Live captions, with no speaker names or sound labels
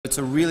it's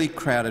a really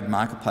crowded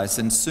marketplace,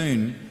 and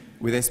soon,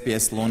 with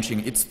SBS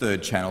launching its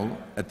third channel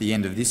at the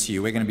end of this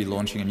year, we're going to be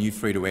launching a new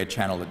free-to-air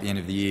channel at the end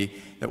of the year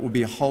that will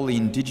be a wholly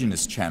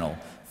Indigenous channel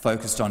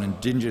focused on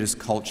Indigenous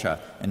culture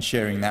and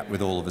sharing that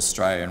with all of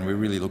Australia, and we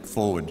really look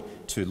forward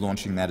to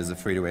launching that as a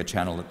free-to-air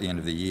channel at the end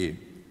of the year.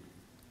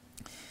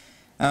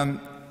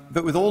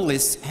 But with all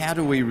this, how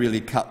do we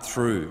really cut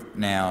through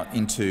now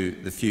into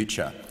the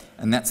future?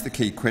 And that's the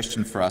key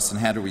question for us, and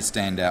how do we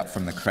stand out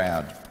from the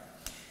crowd?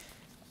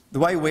 The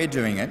way we're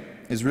doing it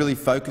is really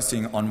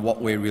focusing on what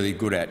we're really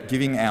good at,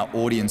 giving our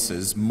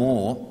audiences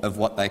more of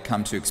what they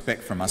come to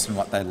expect from us and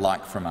what they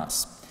like from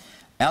us.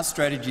 Our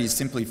strategy is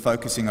simply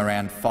focusing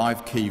around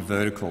 5 key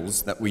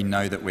verticals that we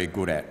know that we're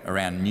good at,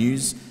 around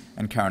news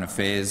and current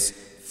affairs.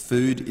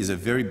 Food is a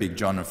very big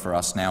genre for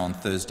us now on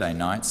Thursday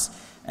nights,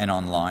 and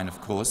online, of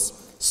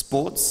course.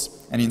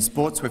 Sports, and in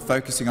sports we're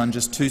focusing on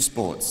just 2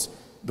 sports,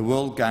 the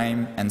world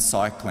game and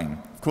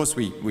cycling. Of course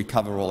we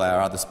cover all our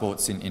other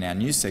sports in our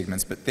news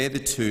segments, but they're the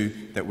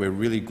 2 that we're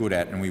really good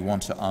at and we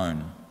want to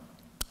own.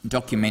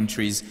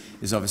 Documentaries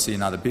is obviously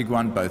another big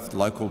one, both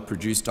local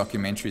produced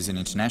documentaries and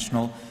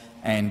international,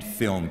 and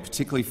film,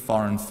 particularly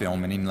foreign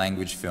film and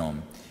in-language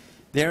film.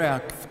 They're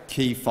our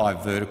key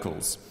 5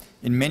 verticals.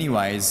 In many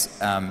ways,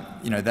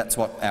 that's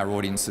what our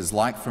audiences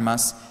like from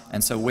us,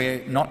 and so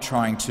we're not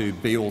trying to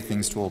be all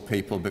things to all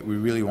people, but we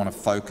really want to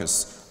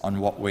focus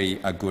on what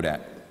we are good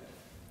at.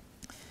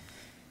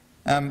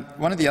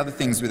 One of the other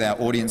things with our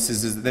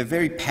audiences is that they're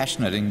very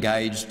passionate,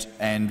 engaged,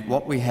 and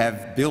what we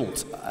have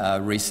built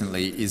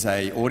recently is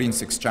an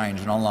audience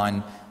exchange, an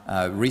online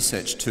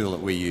research tool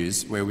that we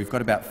use, where we've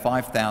got about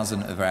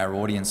 5,000 of our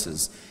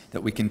audiences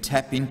that we can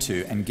tap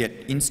into and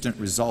get instant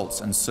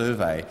results and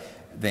survey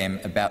them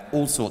about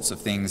all sorts of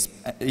things,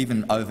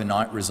 even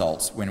overnight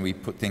results. When we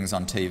put things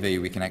on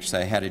TV, we can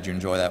actually say, how did you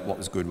enjoy that, what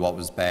was good, what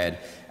was bad,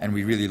 and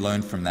we really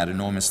learn from that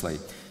enormously.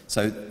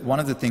 So one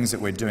of the things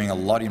that we're doing a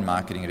lot in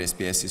marketing at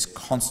SBS is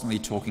constantly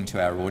talking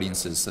to our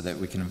audiences so that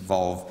we can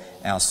evolve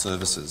our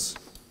services.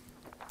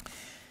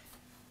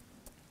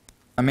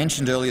 I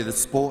mentioned earlier that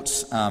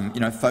sports,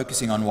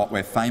 focusing on what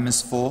we're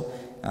famous for,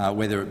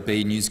 whether it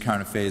be news,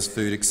 current affairs,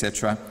 food,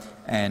 etc.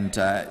 And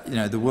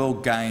the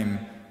world game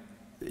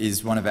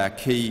is one of our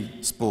key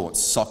sports,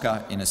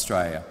 soccer in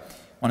Australia.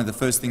 One of the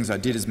first things I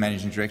did as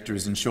Managing Director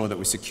is ensure that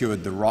we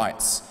secured the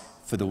rights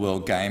for the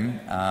World Game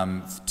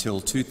till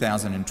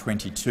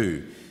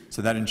 2022.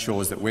 So that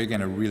ensures that we're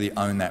going to really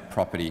own that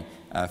property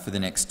for the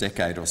next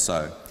decade or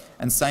so.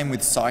 And same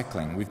with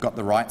cycling. We've got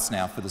the rights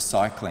now for the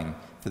cycling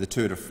for the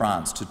Tour de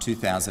France to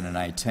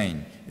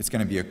 2018. It's going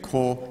to be a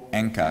core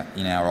anchor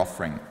in our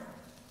offering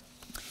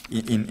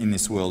in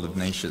this world of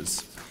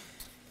niches.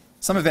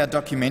 Some of our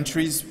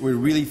documentaries, we're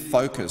really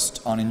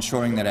focused on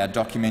ensuring that our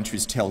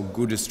documentaries tell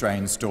good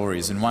Australian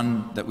stories, and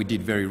one that we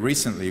did very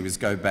recently was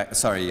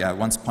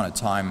Once Upon a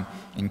Time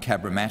in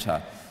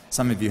Cabramatta.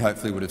 Some of you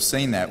hopefully would have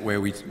seen that, where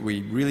we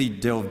really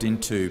delved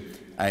into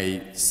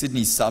a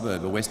Sydney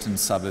suburb, a western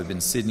suburb in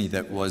Sydney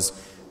that was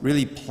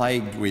really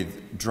plagued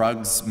with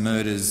drugs,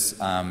 murders.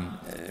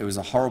 It was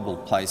a horrible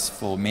place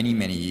for many,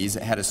 many years.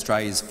 It had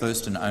Australia's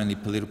first and only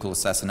political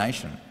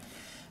assassination.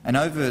 And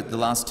over the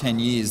last 10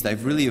 years,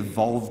 they've really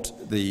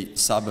evolved the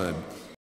suburb